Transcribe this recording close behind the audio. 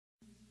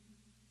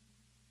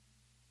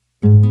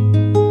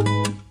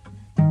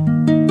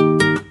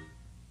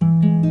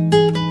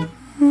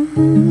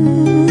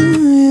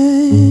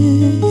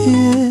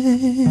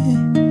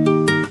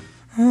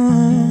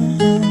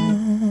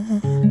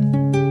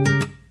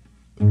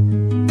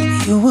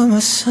were my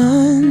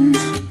sun,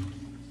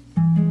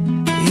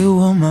 you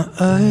were my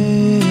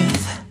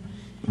earth,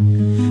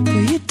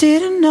 but you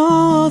didn't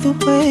know the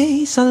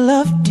ways I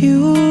loved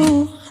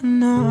you,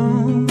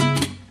 no.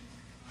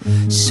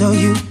 So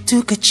you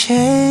took a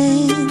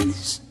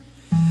chance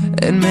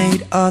and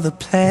made other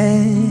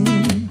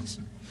plans,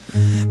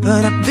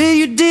 but I bet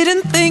you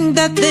didn't think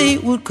that they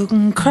would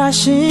come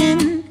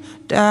crashing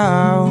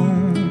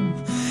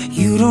down.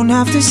 You don't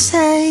have to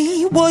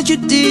say what you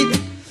did,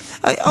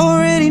 I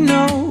already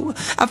know.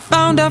 I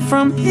found out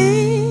from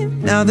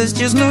him, now there's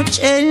just no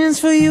chance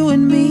for you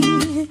and me.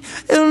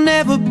 It'll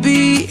never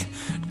be,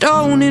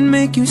 don't it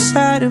make you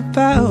sad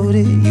about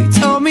it? You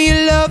told me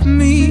you loved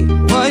me,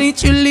 why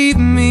didn't you leave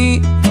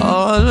me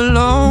all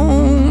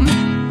alone?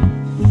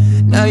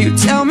 Now you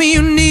tell me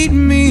you need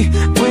me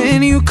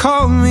when you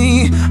call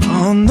me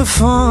on the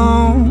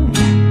phone.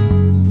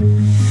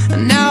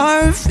 And now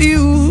I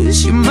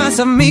refuse, you must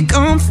have me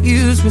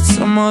confused with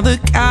some other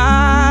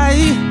guy.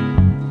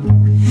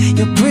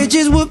 Your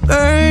bridges were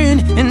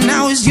burned, and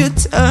now it's your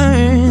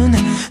turn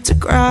to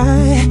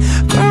cry.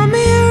 Cry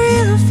me a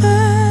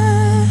river,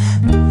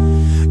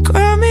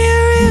 cry me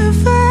a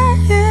river,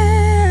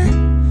 yeah.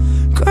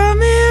 Cry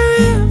me a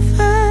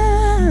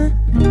river,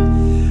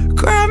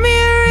 cry me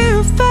a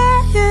river,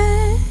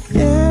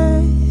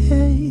 yeah,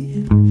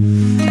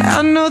 yeah.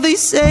 I know they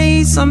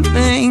say some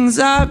things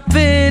I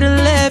better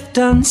left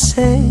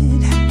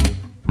unsaid.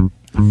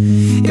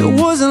 It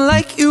wasn't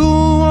like you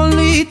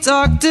only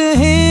talked to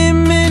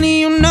him and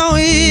you know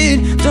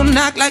it. Don't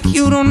act like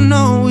you don't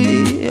know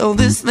it. All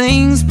these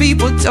things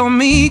people tell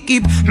me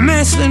keep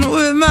messing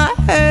with my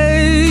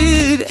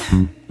head.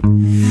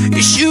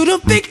 You should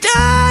have picked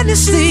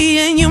honesty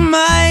and you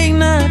might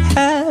not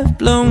have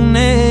blown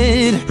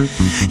it.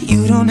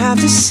 You don't have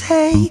to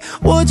say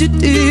what you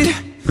did,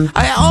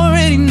 I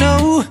already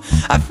know.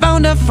 I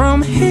found out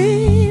from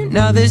him,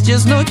 now there's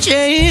just no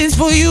chance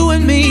for you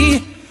and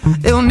me.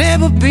 There'll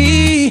never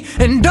be,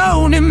 and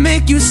don't it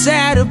make you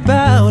sad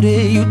about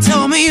it? You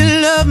told me you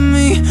love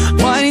me,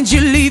 why didn't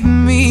you leave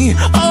me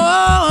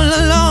all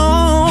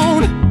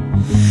alone?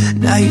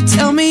 Now you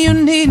tell me you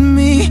need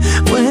me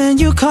when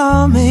you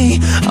call me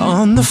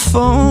on the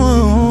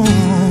phone.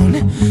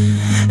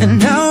 And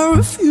now I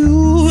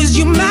refuse,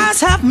 you must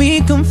have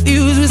me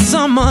confused with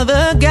some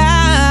other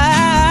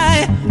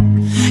guy.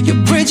 Your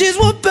bridges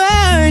were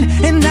burned,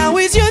 and now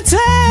it's your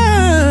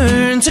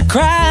turn to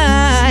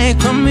cry.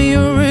 Cry me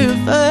a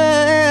river,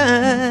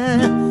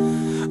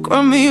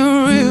 cry me a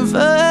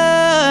river,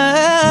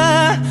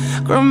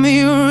 cry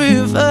me a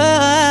river,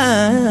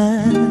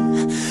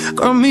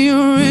 cry me a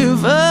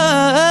river,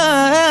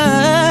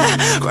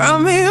 cry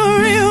me a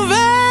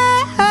river,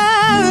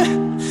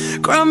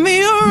 cry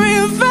me a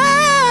river,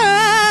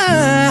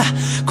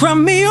 cry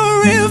me a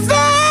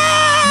river.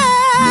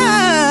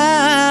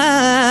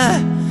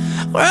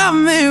 Cry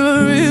me a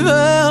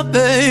river,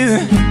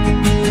 baby.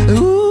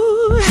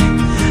 Ooh,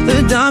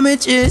 the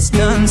damage is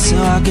done, so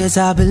I guess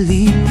I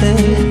believe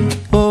it.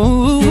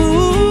 Oh,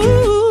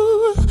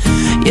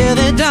 yeah,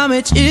 the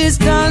damage is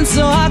done,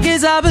 so I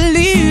guess I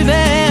believe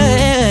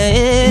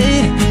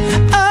it.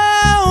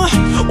 Oh,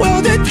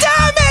 well, the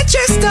damage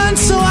is done,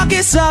 so I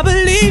guess I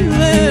believe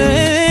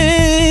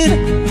it.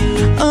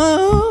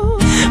 Oh,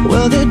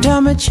 well, the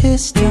damage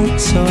is done,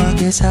 so I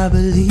guess I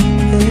believe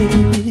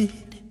it.